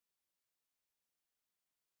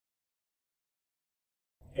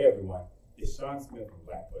Hey everyone, it's Sean Smith from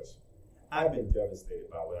Black Push. I've been devastated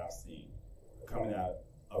by what I've seen coming out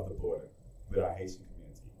of the border with our Haitian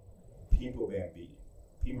community. People being beaten,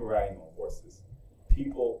 people riding on horses,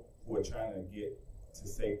 people who are trying to get to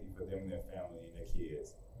safety for them and their family and their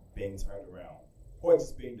kids being turned around, or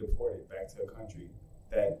just being deported back to a country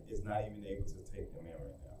that is not even able to take them in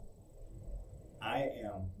right now. I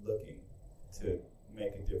am looking to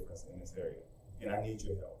make a difference in this area, and I need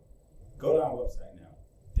your help. Go to our website now,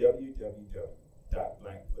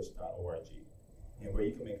 www.blankpush.org, and where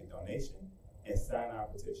you can make a donation and sign our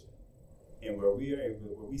petition, and where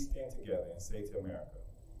we stand together and say to America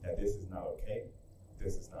that this is not okay,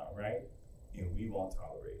 this is not right, and we won't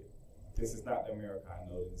tolerate it. This is not the America I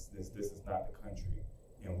know. This is not the country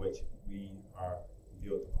in which we are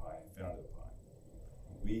built upon and founded upon.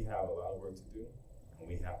 We have a lot of work to do, and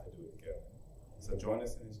we have to do it together. So join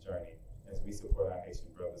us in this journey as we support our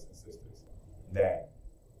Haitian brothers and sisters. That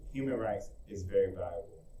human rights is very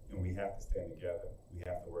valuable, and we have to stand together. We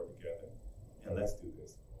have to work together, and let's do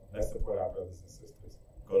this. Let's support our brothers and sisters.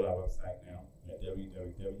 Go to our website now at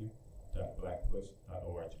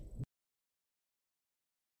www.blankpush.org.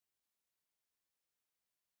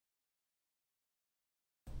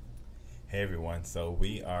 Hey everyone, so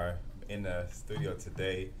we are in the studio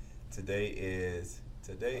today. Today is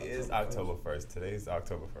October 1st. Today is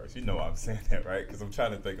October 1st. You know why I'm saying that, right? Because I'm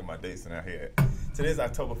trying to think of my dates in our head. Today is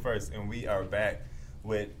October 1st, and we are back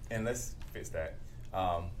with, and let's fix that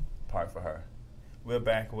part for her. We're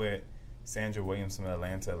back with Sandra Williams from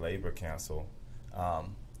Atlanta Labor Council.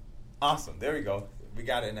 Awesome. There we go. We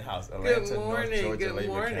got it in the house. Atlanta North Georgia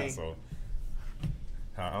Labor Council.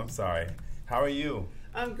 I'm sorry. How are you?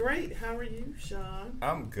 I'm great. How are you, Sean?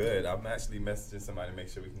 I'm good. I'm actually messaging somebody to make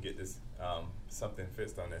sure we can get this something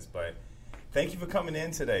fixed on this. But thank you for coming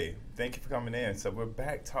in today. Thank you for coming in. So we're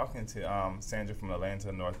back talking to Sandra from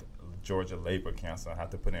Atlanta North Georgia Labor Council. I have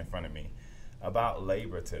to put it in front of me about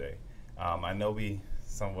labor today. I know we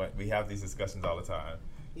have these discussions all the time.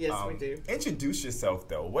 Yes, we do. Introduce yourself,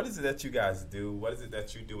 though. What is it that you guys do? What is it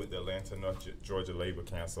that you do with the Atlanta North Georgia Labor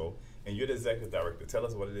Council? And you're the executive director. Tell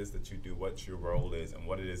us what it is that you do, what your role is, and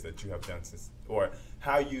what it is that you have done since, or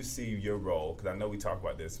how you see your role. Because I know we talked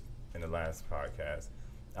about this in the last podcast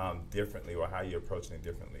differently, or how you're approaching it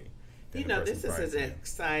differently. You know, this is an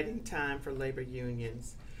exciting time for labor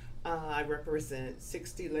unions. I represent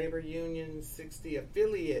 60 labor unions, 60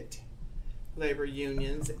 affiliate labor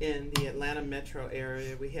unions in the Atlanta metro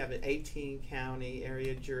area. We have an 18-county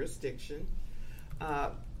area jurisdiction.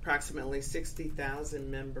 Approximately 60,000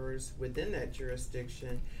 members within that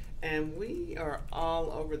jurisdiction, and we are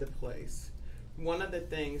all over the place. One of the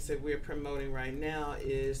things that we're promoting right now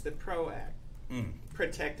is the PRO Act,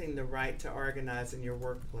 protecting the right to organize in your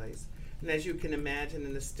workplace. And as you can imagine,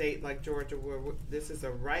 in a state like Georgia, where this is a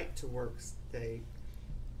right to work state,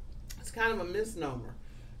 it's kind of a misnomer.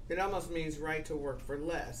 It almost means right to work for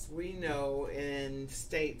less. We know in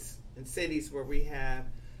states and cities where we have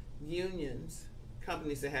unions,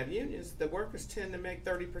 companies that have unions, the workers tend to make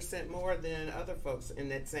 30% more than other folks in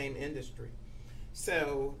that same industry.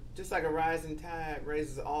 So just like a rising tide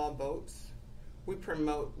raises all boats, we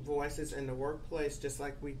promote voices in the workplace just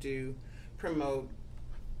like we do promote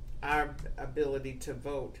our ability to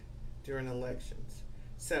vote during elections.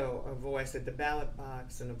 So a voice at the ballot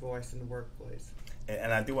box and a voice in the workplace.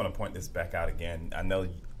 And I do want to point this back out again. I know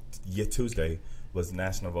Tuesday was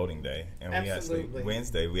National Voting Day, and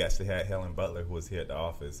Wednesday we actually had Helen Butler, who was here at the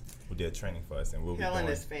office, who did training for us, and Helen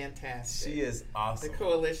is fantastic. She is awesome. The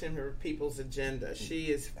Coalition for People's Agenda.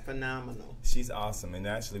 She is phenomenal. She's awesome, and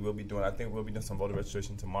actually we'll be doing some voter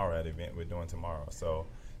registration tomorrow at an event we're doing tomorrow. So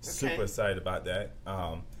super excited about that.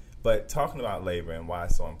 But talking about labor and why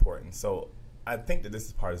it's so important. So I think that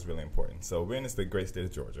this part is really important. So we're in this great state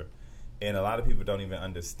of Georgia, and a lot of people don't even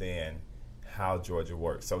understand how Georgia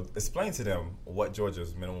works. So explain to them what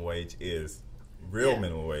Georgia's minimum wage is,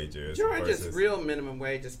 minimum wage is. Georgia's real minimum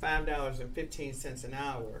wage is $5.15 an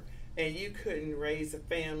hour, and you couldn't raise a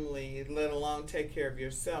family, let alone take care of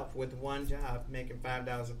yourself, with one job making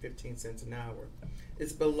 $5.15 an hour.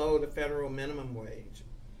 It's below the federal minimum wage.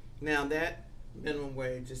 Now that minimum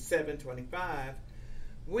wage is $7.25.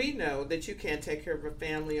 We know that you can't take care of a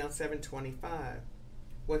family on $7.25.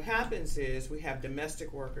 What happens is we have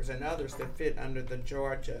domestic workers and others that fit under the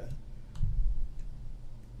Georgia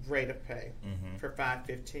rate of pay for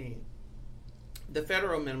 $5.15. The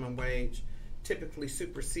federal minimum wage typically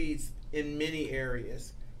supersedes in many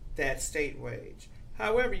areas that state wage.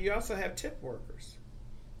 However, you also have tip workers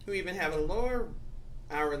who even have a lower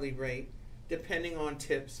hourly rate depending on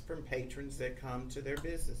tips from patrons that come to their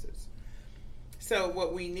businesses. So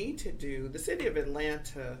what we need to do, the city of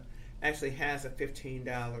Atlanta actually has a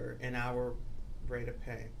 $15 an hour rate of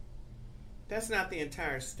pay. That's not the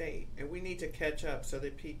entire state, and we need to catch up so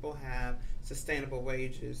that people have sustainable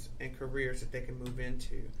wages and careers that they can move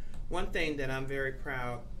into. One thing that I'm very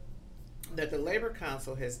proud that the Labor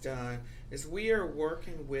Council has done is we are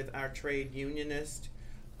working with our trade unionists.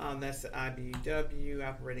 That's the IBEW,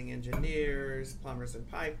 operating engineers, plumbers and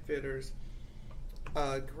pipe fitters,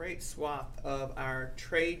 a great swath of our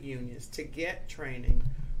trade unions to get training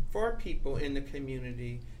for people in the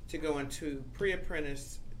community to go into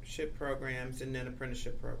pre-apprenticeship programs and then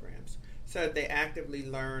apprenticeship programs so that they actively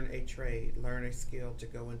learn a trade, learn a skill to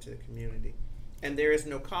go into the community. And there is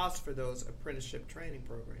no cost for those apprenticeship training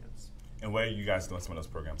programs. And where are you guys doing some of those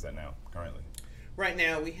programs at now, currently? Right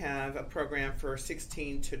now we have a program for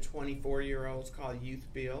 16 to 24-year-olds called Youth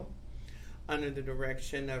Bill under the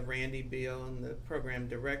direction of Randy Bill, and the program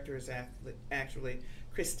director is actually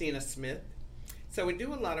Christina Smith. So we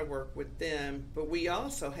do a lot of work with them, but we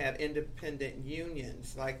also have independent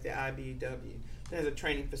unions like the IBEW. There's a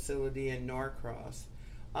training facility in Norcross.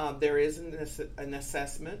 There is an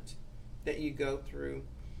assessment that you go through,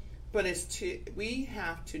 but we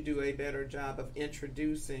have to do a better job of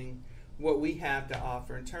introducing what we have to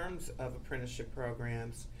offer in terms of apprenticeship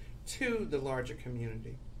programs to the larger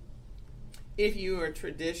community. If you are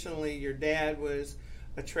traditionally, your dad was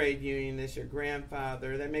a trade unionist, your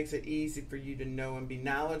grandfather, that makes it easy for you to know and be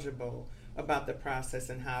knowledgeable about the process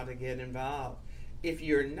and how to get involved. If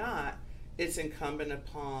you're not, it's incumbent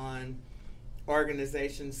upon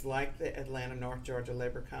organizations like the Atlanta North Georgia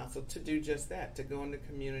Labor Council to do just that, to go in the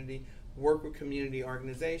community, work with community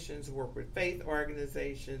organizations, work with faith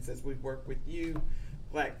organizations, as we've worked with you,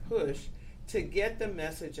 Black Push, to get the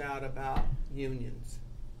message out about unions.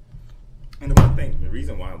 And one of the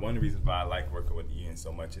reasons why I like working with the union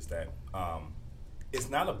so much is that it's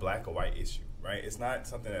not a black or white issue, right? It's not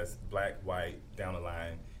something that's black, white, down the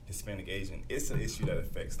line, Hispanic, Asian. It's an issue that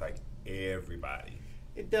affects like everybody.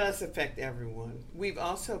 It does affect everyone. We've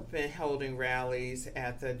also been holding rallies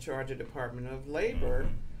at the Georgia Department of Labor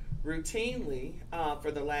routinely for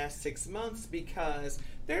the last 6 months because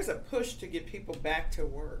there's a push to get people back to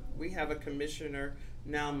work. We have a commissioner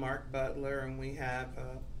now, Mark Butler, and we have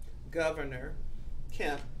Governor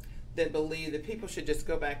Kemp that believe that people should just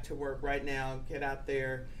go back to work right now, get out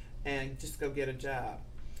there and just go get a job.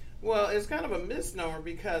 Well, it's kind of a misnomer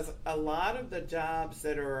because a lot of the jobs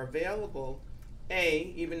that are available,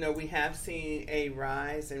 even though we have seen a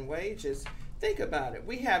rise in wages, think about it.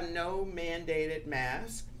 We have no mandated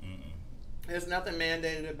mask. There's nothing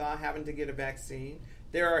mandated about having to get a vaccine.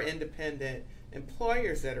 There are independent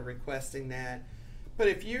employers that are requesting that. But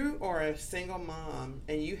if you are a single mom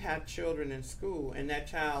and you have children in school and that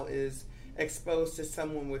child is exposed to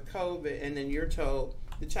someone with COVID and then you're told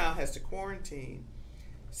the child has to quarantine,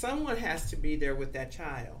 someone has to be there with that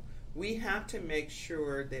child. We have to make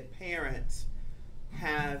sure that parents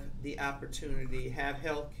have the opportunity, have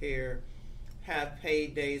health care, have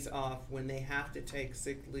paid days off when they have to take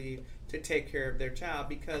sick leave to take care of their child,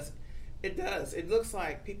 because it does. It looks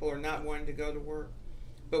like people are not wanting to go to work.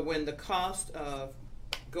 But when the cost of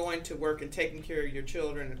going to work and taking care of your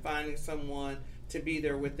children and finding someone to be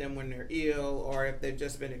there with them when they're ill or if they've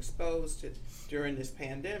just been exposed to during this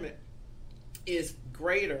pandemic is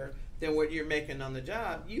greater than what you're making on the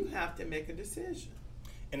job, you have to make a decision.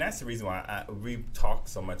 And that's the reason why we talk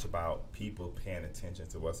so much about people paying attention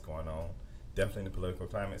to what's going on, definitely in the political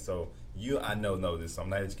climate. So I know this, so I'm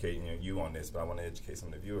not educating you on this, but I want to educate some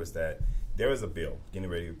of the viewers that there is a bill getting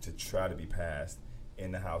ready to try to be passed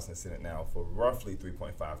in the House and Senate now for roughly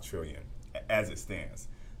 $3.5 trillion as it stands.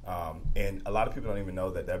 And a lot of people don't even know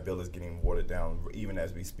that bill is getting watered down even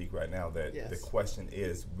as we speak right now. The question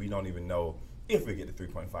is, we don't even know if we get to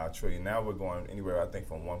 $3.5 trillion. Now we're going anywhere, I think,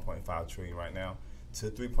 from $1.5 trillion right now to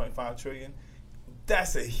 $3.5 trillion.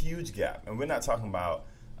 That's a huge gap. And we're not talking about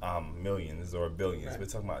millions or billions. Right. We're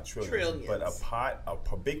talking about trillions. But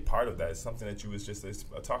a big part of that is something that you was just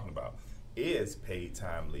talking about, is paid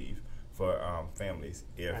time leave for families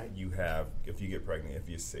if you get pregnant, if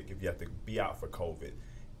you're sick, if you have to be out for COVID.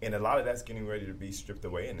 And a lot of that's getting ready to be stripped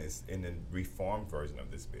away in the reformed version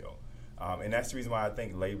of this bill. And that's the reason why I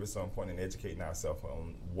think labor is so important, and educating ourselves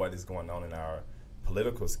on what is going on in our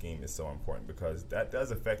political scheme is so important, because that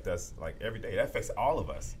does affect us like every day. That affects all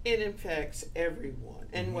of us. It affects everyone.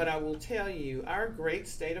 And what I will tell you, our great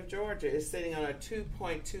state of Georgia is sitting on a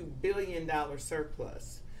 $2.2 billion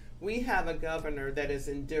surplus. We have a governor that is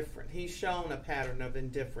indifferent. He's shown a pattern of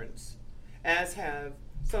indifference, as have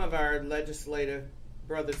some of our legislative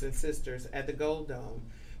brothers and sisters at the Gold Dome.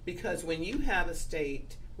 Because when you have a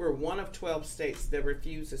state We're one of 12 states that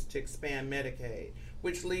refuses to expand Medicaid,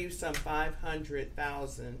 which leaves some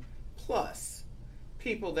 500,000 plus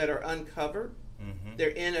people that are uncovered. Mm-hmm. They're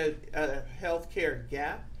in a healthcare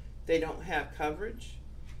gap. They don't have coverage.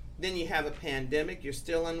 Then you have a pandemic. You're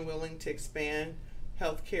still unwilling to expand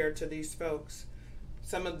health care to these folks.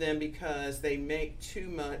 Some of them because they make too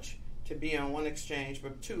much to be on one exchange,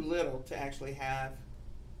 but too little to actually have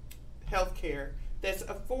health care that's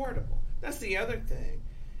affordable. That's the other thing.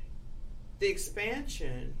 The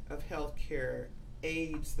expansion of health care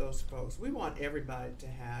aids those folks. We want everybody to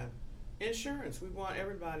have insurance. We want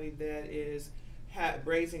everybody that is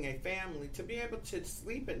raising a family to be able to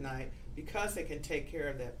sleep at night because they can take care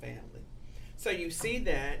of that family. So you see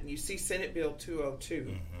that, you see Senate Bill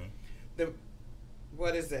 202. Mm-hmm.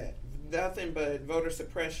 What is that? Nothing but voter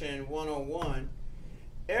suppression 101.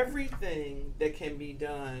 Everything that can be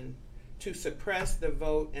done to suppress the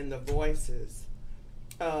vote and the voices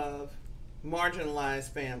of marginalized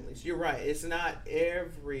families. You're right. It's not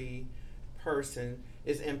every person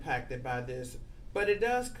is impacted by this, but it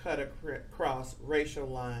does cut across racial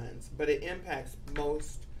lines. But it impacts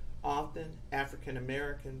most often African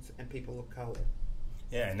Americans and people of color.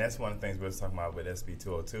 Yeah, and that's one of the things we were talking about with SB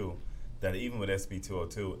 202, that even with SB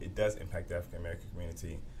 202, it does impact the African American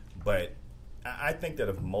community. But I think that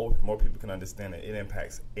if more people can understand it, it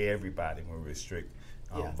impacts everybody when we restrict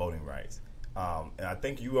voting rights. And I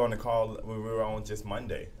think you were on the call when we were on just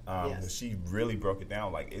Monday. Yes. She really broke it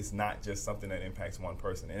down. Like, it's not just something that impacts one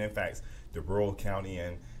person. It impacts the rural county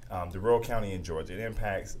in Georgia. It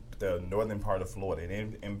impacts the northern part of Florida.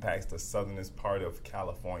 It impacts the southernest part of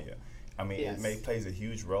California. I mean, yes. It plays a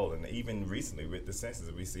huge role. And even recently with the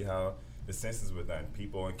census, we see how the census was done.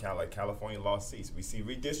 People in California lost seats. We see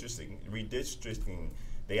redistricting.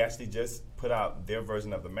 They actually just put out their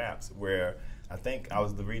version of the maps where I think I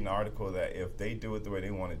was reading an article that if they do it the way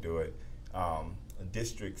they want to do it,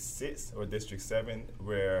 District 6 or District 7,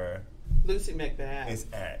 where Lucy McBath is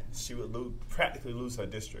at, she would practically lose her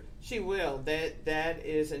district. She will. That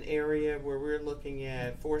is an area where we're looking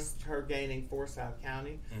at her gaining Forsyth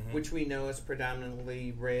County, mm-hmm. which we know is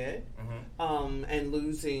predominantly red, mm-hmm. And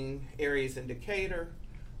losing areas in Decatur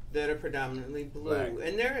that are predominantly blue. Black.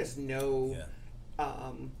 And there is no,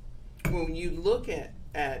 when you look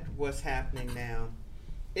at what's happening now,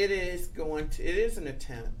 it is an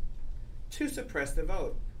attempt to suppress the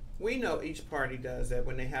vote. We know each party does that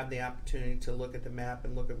when they have the opportunity to look at the map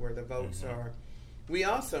and look at where the votes mm-hmm. are. We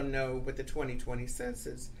also know with the 2020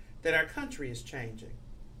 census that our country is changing.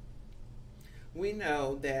 We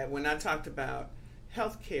know that when I talked about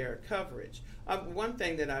health care coverage, one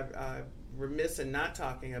thing that I'm remiss in not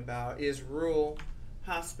talking about is rural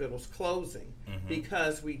hospitals closing mm-hmm.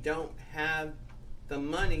 because we don't have the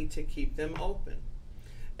money to keep them open.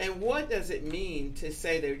 And what does it mean to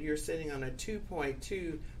say that you're sitting on a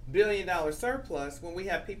 $2.2 billion surplus when we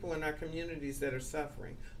have people in our communities that are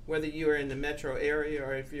suffering, whether you're in the metro area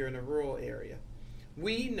or if you're in a rural area?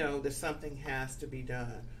 We know that something has to be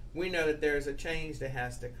done. We know that there's a change that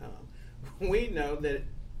has to come. We know that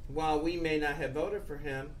while we may not have voted for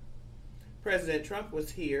him, President Trump was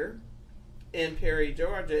here in Perry,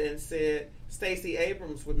 Georgia, and said Stacey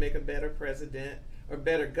Abrams would make a better president or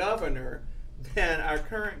better governor than our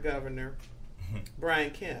current governor,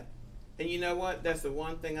 Brian Kemp. And you know what? That's the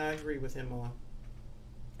one thing I agree with him on.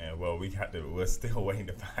 And well, we're still waiting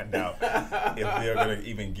to find out if they're going to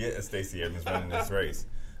even get a Stacey Abrams running this race.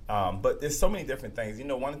 But there's so many different things. You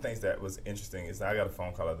know, one of the things that was interesting is I got a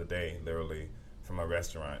phone call the other day, literally, from a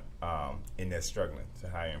restaurant, and they're struggling to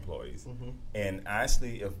hire employees. Mm-hmm. And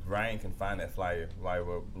actually, if Brian can find that flyer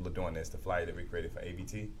while we're doing this, the flyer that we created for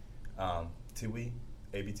ABT, 2E,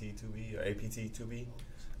 ABT 2E or APT 2B,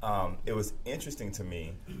 it was interesting to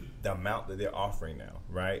me the amount that they're offering now,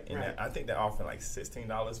 right? And I think they're offering like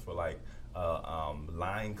 $16 for like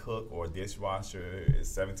line cook or dishwasher is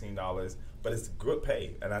 $17, but it's good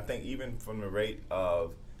pay. And I think even from the rate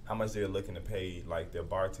of how much they're looking to pay, like their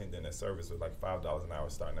bartender and their service was like $5 an hour,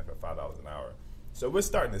 starting up at $5 an hour. So we're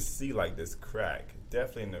starting to see like this crack,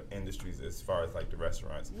 definitely in the industries as far as like the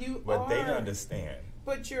restaurants. They don't understand.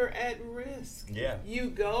 But you're at risk. Yeah. You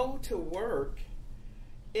go to work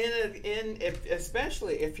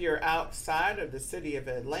especially if you're outside of the city of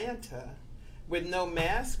Atlanta with no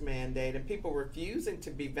mask mandate and people refusing to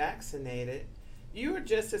be vaccinated, you are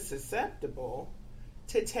just as susceptible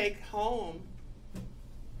to take home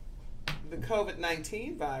the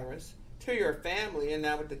COVID-19 virus to your family, and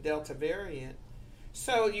now with the Delta variant.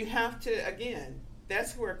 So you have to, again,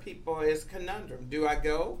 that's where people is conundrum. Do I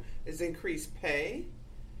go? Is increased pay?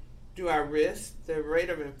 Do I risk the rate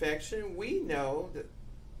of infection? We know that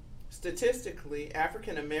statistically,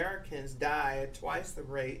 African Americans die at twice the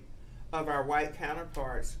rate of our white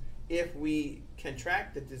counterparts if we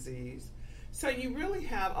contract the disease. So you really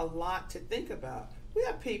have a lot to think about. We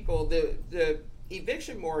have people, the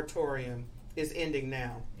eviction moratorium is ending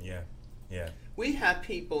now. Yeah, yeah. We have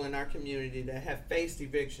people in our community that have faced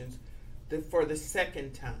evictions for the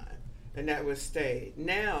second time, and that was stayed.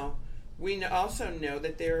 Now, we also know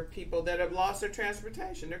that there are people that have lost their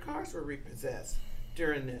transportation. Their cars were repossessed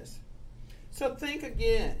during this. So think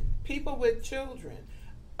again, people with children.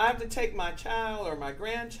 I have to take my child or my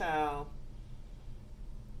grandchild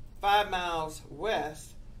 5 miles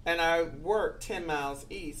west, and I work 10 miles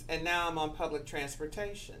east, and now I'm on public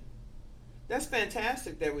transportation. That's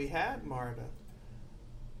fantastic that we had MARTA.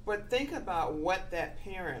 But think about what that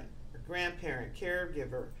parent, or grandparent,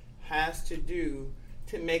 caregiver has to do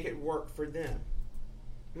to make it work for them.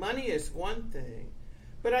 Money is one thing,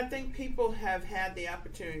 but I think people have had the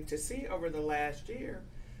opportunity to see over the last year,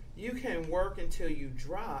 you can work until you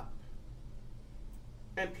drop,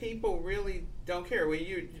 and people really don't care. Well,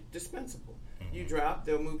 you're dispensable. You drop,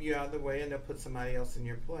 they'll move you out of the way, and they'll put somebody else in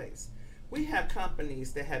your place. We have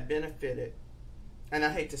companies that have benefited, and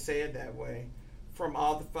I hate to say it that way, from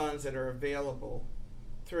all the funds that are available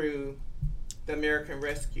through the American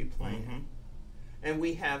Rescue Plan. And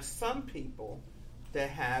we have some people that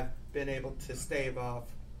have been able to stave off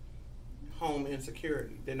home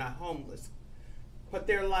insecurity. They're not homeless. But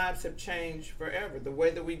their lives have changed forever. The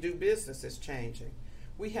way that we do business is changing.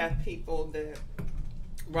 We have people that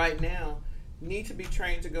right now need to be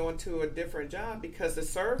trained to go into a different job because the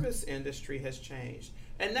service industry has changed.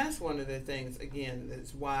 And that's one of the things, again,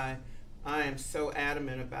 that's why I am so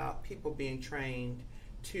adamant about people being trained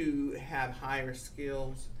to have higher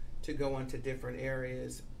skills to go into different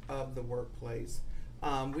areas of the workplace.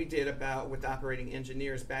 We did with operating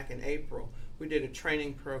engineers back in April, we did a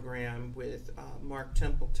training program with Mark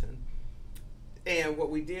Templeton. And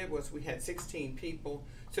what we did was we had 16 people.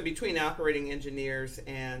 So between operating engineers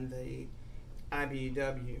and the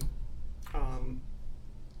IBEW,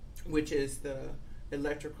 which is the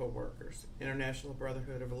electrical workers, International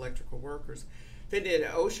Brotherhood of Electrical Workers, they did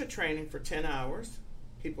OSHA training for 10 hours.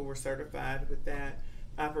 People were certified with that.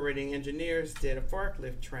 Operating engineers did a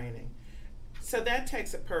forklift training. So that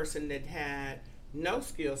takes a person that had no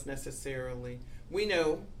skills necessarily. We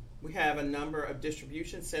know we have a number of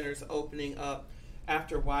distribution centers opening up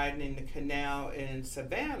after widening the canal in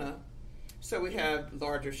Savannah. So we have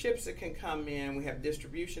larger ships that can come in. We have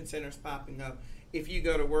distribution centers popping up. If you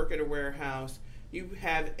go to work at a warehouse, you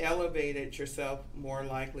have elevated yourself more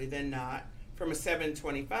likely than not from a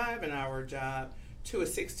 $7.25 an hour job to a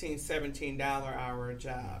 $16, $17 hour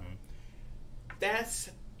job. That's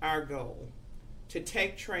our goal, to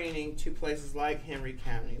take training to places like Henry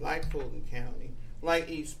County, like Fulton County, like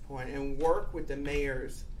East Point, and work with the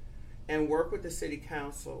mayors and work with the city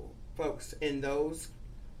council folks in those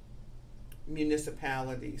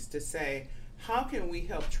municipalities to say, how can we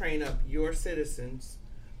help train up your citizens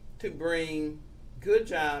to bring good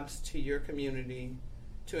jobs to your community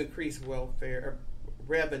to increase welfare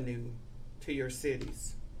revenue to your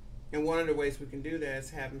cities? And one of the ways we can do that is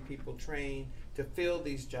having people trained to fill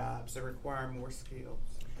these jobs that require more skills.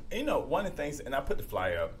 And you know, one of the things, and I put the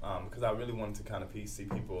flyer up because I really wanted to kind of see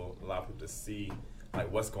people, allow people to see like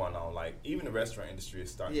what's going on. Like even the restaurant industry is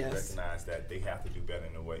starting to recognize that they have to do better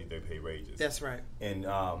in the way they pay wages. That's right. And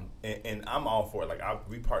I'm all for it. Like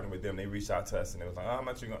we partnered with them. They reached out to us and they was like, "Oh, how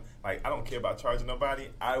much you going?" Like I don't care about charging nobody.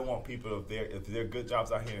 I want people if there are good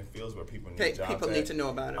jobs out here in fields where people need jobs. People need to know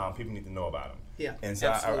about them. People need to know about them. Yeah. And so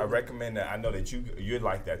I recommend that. I know that you're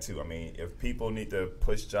like that too. I mean, if people need to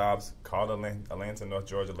push jobs, call the Atlanta, North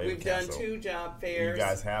Georgia Labor Council. We've done 2 job fairs. You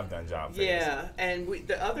guys have done job fairs. Yeah, and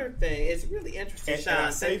the other thing is really interesting, Sean. And I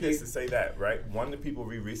say this to say that, right? One of the people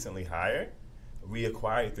we recently hired, we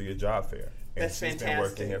acquired through your job fair. And That's fantastic. Been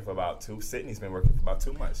working here for about Sydney's been working for about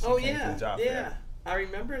 2 months. She came to the job fair. I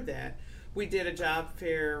remember that. We did a job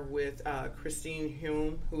fair with Christine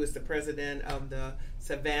Hume, who is the president of the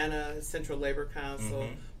Savannah Central Labor Council.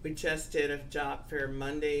 We just did a job fair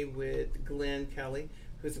Monday with Glenn Kelly,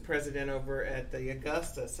 who's the president over at the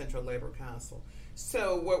Augusta Central Labor Council.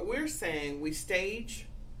 So what we're saying, we stage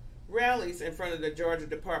rallies in front of the Georgia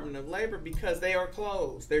Department of Labor because they are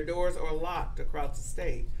closed. Their doors are locked across the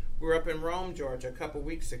state. We were up in Rome, Georgia a couple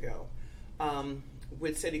weeks ago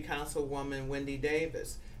with City Councilwoman Wendy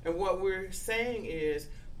Davis. And what we're saying is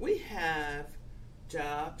we have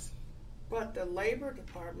jobs, but the Labor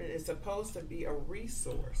Department is supposed to be a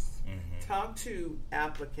resource. Talk to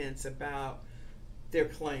applicants about their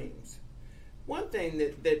claims. One thing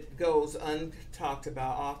that goes untalked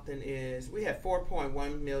about often is we had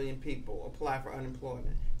 4.1 million people apply for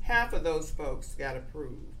unemployment. Half of those folks got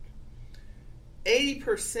approved.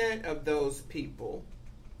 80% of those people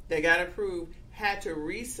that got approved had to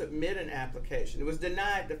resubmit an application. It was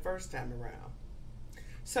denied the first time around.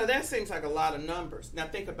 So that seems like a lot of numbers. Now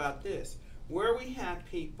think about this. Where we have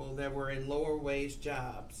people that were in lower wage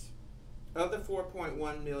jobs, of the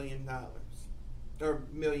 $4.1 million or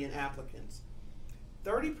million applicants,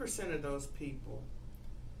 30% of those people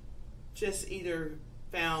just either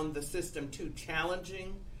found the system too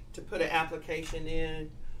challenging to put an application in,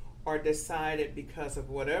 or decided because of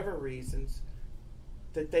whatever reasons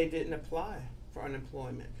that they didn't apply for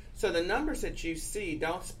unemployment. So the numbers that you see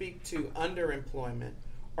don't speak to underemployment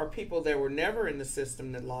or people that were never in the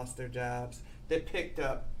system that lost their jobs, that picked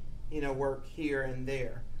up, work here and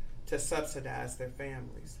there to subsidize their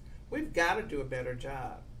families. We've got to do a better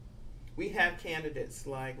job. We have candidates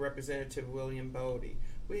like Representative William Bodie.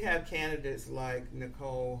 We have candidates like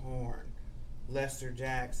Nicole Horn, Lester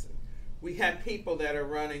Jackson. We have people that are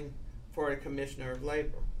running for a commissioner of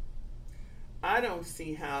labor. I don't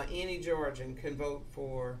see how any Georgian can vote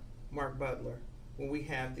for Mark Butler when we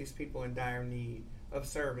have these people in dire need of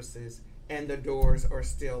services and the doors are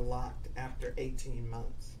still locked after 18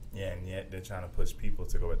 months. Yeah, and yet they're trying to push people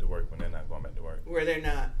to go back to work when they're not going back to work. Where they're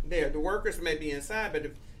not there. The workers may be inside,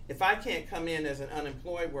 but if I can't come in as an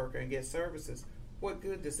unemployed worker and get services, what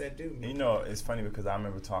good does that do me? It's funny because I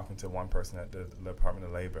remember talking to one person at the Department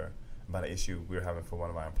of Labor about an issue we were having for one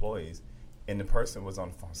of our employees, and the person was on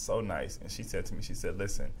the phone so nice, and she said to me,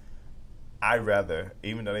 listen, I'd rather,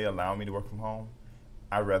 even though they allow me to work from home,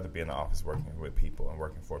 I'd rather be in the office working with people and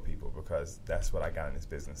working for people because that's what I got in this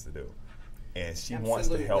business to do. And she wants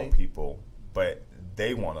to help people, but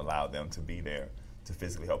they won't allow them to be there to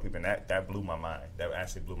physically help people. And that blew my mind. That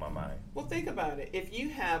actually blew my mind. Well, think about it.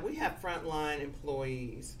 We have frontline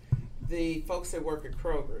employees. The folks that work at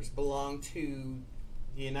Kroger's belong to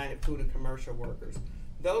the United Food and Commercial Workers.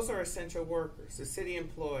 Those are essential workers. The city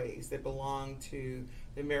employees that belong to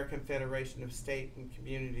the American Federation of State and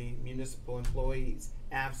Community Municipal Employees,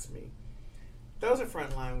 AFSCME. Those are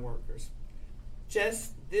frontline workers.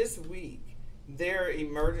 Just this week, their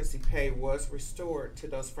emergency pay was restored to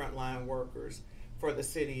those frontline workers for the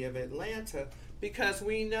city of Atlanta because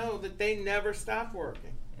we know that they never stopped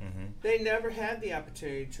working. Mm-hmm. They never had the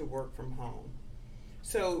opportunity to work from home.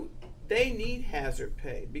 So they need hazard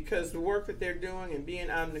pay because the work that they're doing and being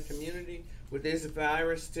out in the community with this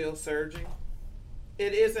virus still surging,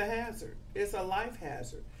 it is a hazard. It's a life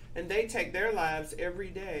hazard. And they take their lives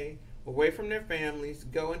every day away from their families,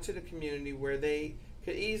 go into the community where they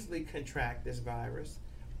could easily contract this virus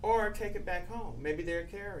or take it back home. Maybe they're a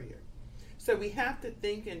carrier. So we have to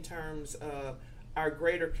think in terms of our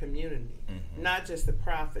greater community, mm-hmm. not just the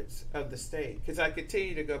profits of the state. Because I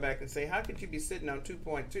continue to go back and say, how could you be sitting on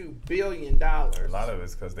 $2.2 billion? A lot of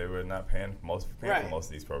it's because they were not paying for most of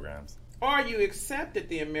these programs. Or you accepted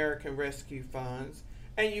the American Rescue Funds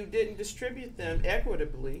and you didn't distribute them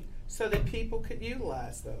equitably so that people could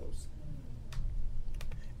utilize those.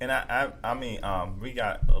 And I mean, we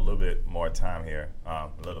got a little bit more time here, a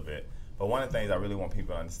little bit. But one of the things I really want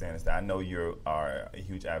people to understand is that I know you are a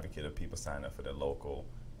huge advocate of people signing up for the local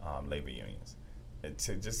labor unions.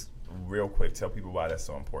 To just real quick, tell people why that's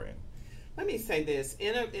so important. Let me say this.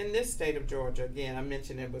 In this state of Georgia, again, I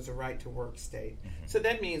mentioned it was a right-to-work state. Mm-hmm. So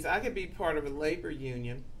that means I could be part of a labor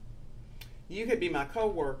union. You could be my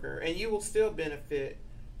coworker, and you will still benefit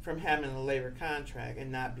from having a labor contract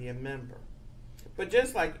and not be a member. But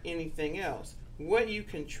just like anything else, what you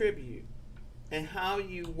contribute and how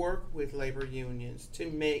you work with labor unions to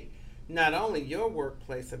make not only your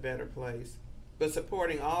workplace a better place, but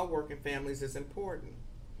supporting all working families is important.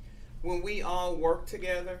 When we all work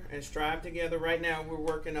together and strive together, right now we're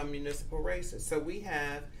working on municipal races. So we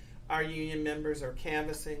have our union members are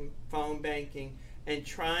canvassing, phone banking, and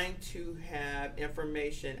trying to have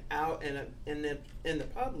information out in the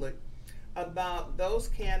public about those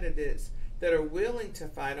candidates that are willing to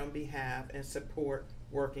fight on behalf and support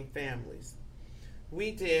working families.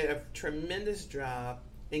 We did a tremendous job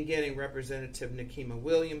in getting Representative Nikema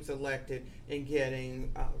Williams elected and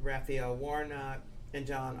getting Raphael Warnock and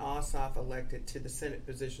John Ossoff elected to the Senate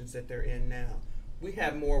positions that they're in now. We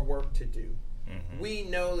have more work to do. Mm-hmm. We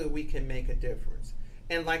know that we can make a difference.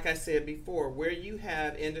 And like I said before, where you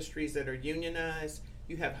have industries that are unionized,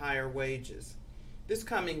 you have higher wages. This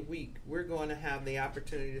coming week, we're going to have the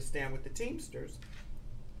opportunity to stand with the Teamsters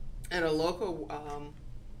and a local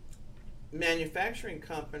manufacturing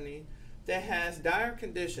company that has dire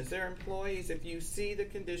conditions, their employees, if you see the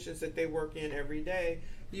conditions that they work in every day,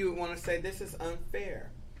 you would want to say this is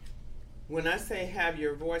unfair. When I say have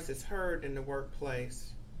your voices heard in the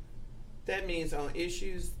workplace, that means on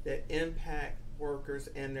issues that impact workers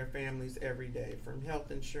and their families every day, from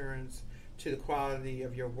health insurance to the quality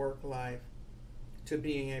of your work life, to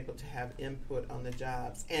being able to have input on the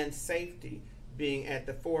jobs, and safety being at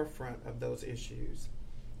the forefront of those issues.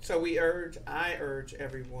 So I urge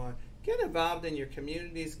everyone, get involved in your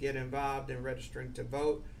communities, get involved in registering to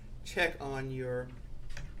vote, check on your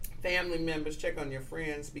family members, check on your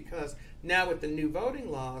friends, because now with the new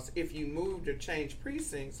voting laws, if you moved or changed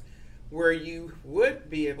precincts where you would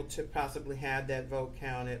be able to possibly have that vote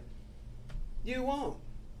counted, you won't.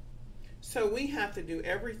 So we have to do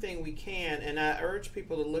everything we can, and I urge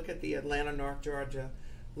people to look at the Atlanta, North Georgia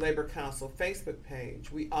Labor Council Facebook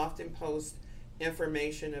page. We often post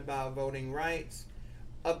information about voting rights,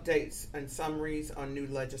 updates and summaries on new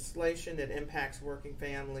legislation that impacts working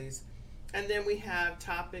families, and then we have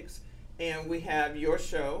topics, and we have your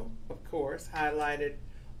show, of course, highlighted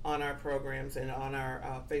on our programs and on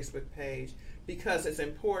our Facebook page, because it's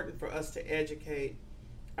important for us to educate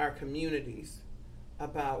our communities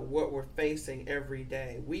about what we're facing every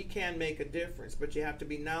day. We can make a difference, but you have to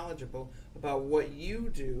be knowledgeable about what you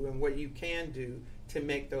do and what you can do to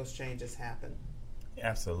make those changes happen.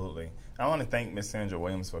 Absolutely. I want to thank Ms. Sandra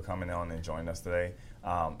Williams for coming on and joining us today.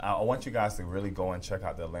 I want you guys to really go and check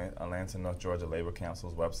out the Atlanta, North Georgia Labor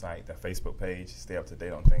Council's website, their Facebook page, stay up to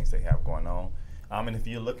date on things they have going on. And if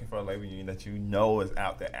you're looking for a labor union that you know is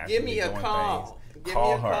out there actively doing things, call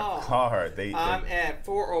her. I'm at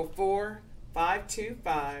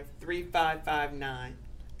 404-525-3559.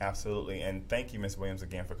 Absolutely. And thank you, Ms. Williams,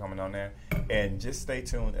 again for coming on there. And just stay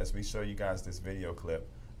tuned as we show you guys this video clip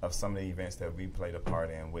of some of the events that we played a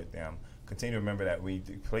part in with them. Continue to remember that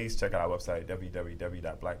please check out our website at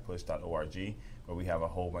www.blackpush.org, where we have a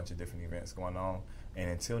whole bunch of different events going on. And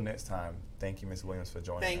until next time, thank you, Ms. Williams, for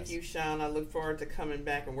joining us. Thank you, Sean. I look forward to coming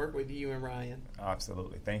back and work with you and Ryan.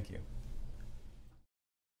 Absolutely. Thank you.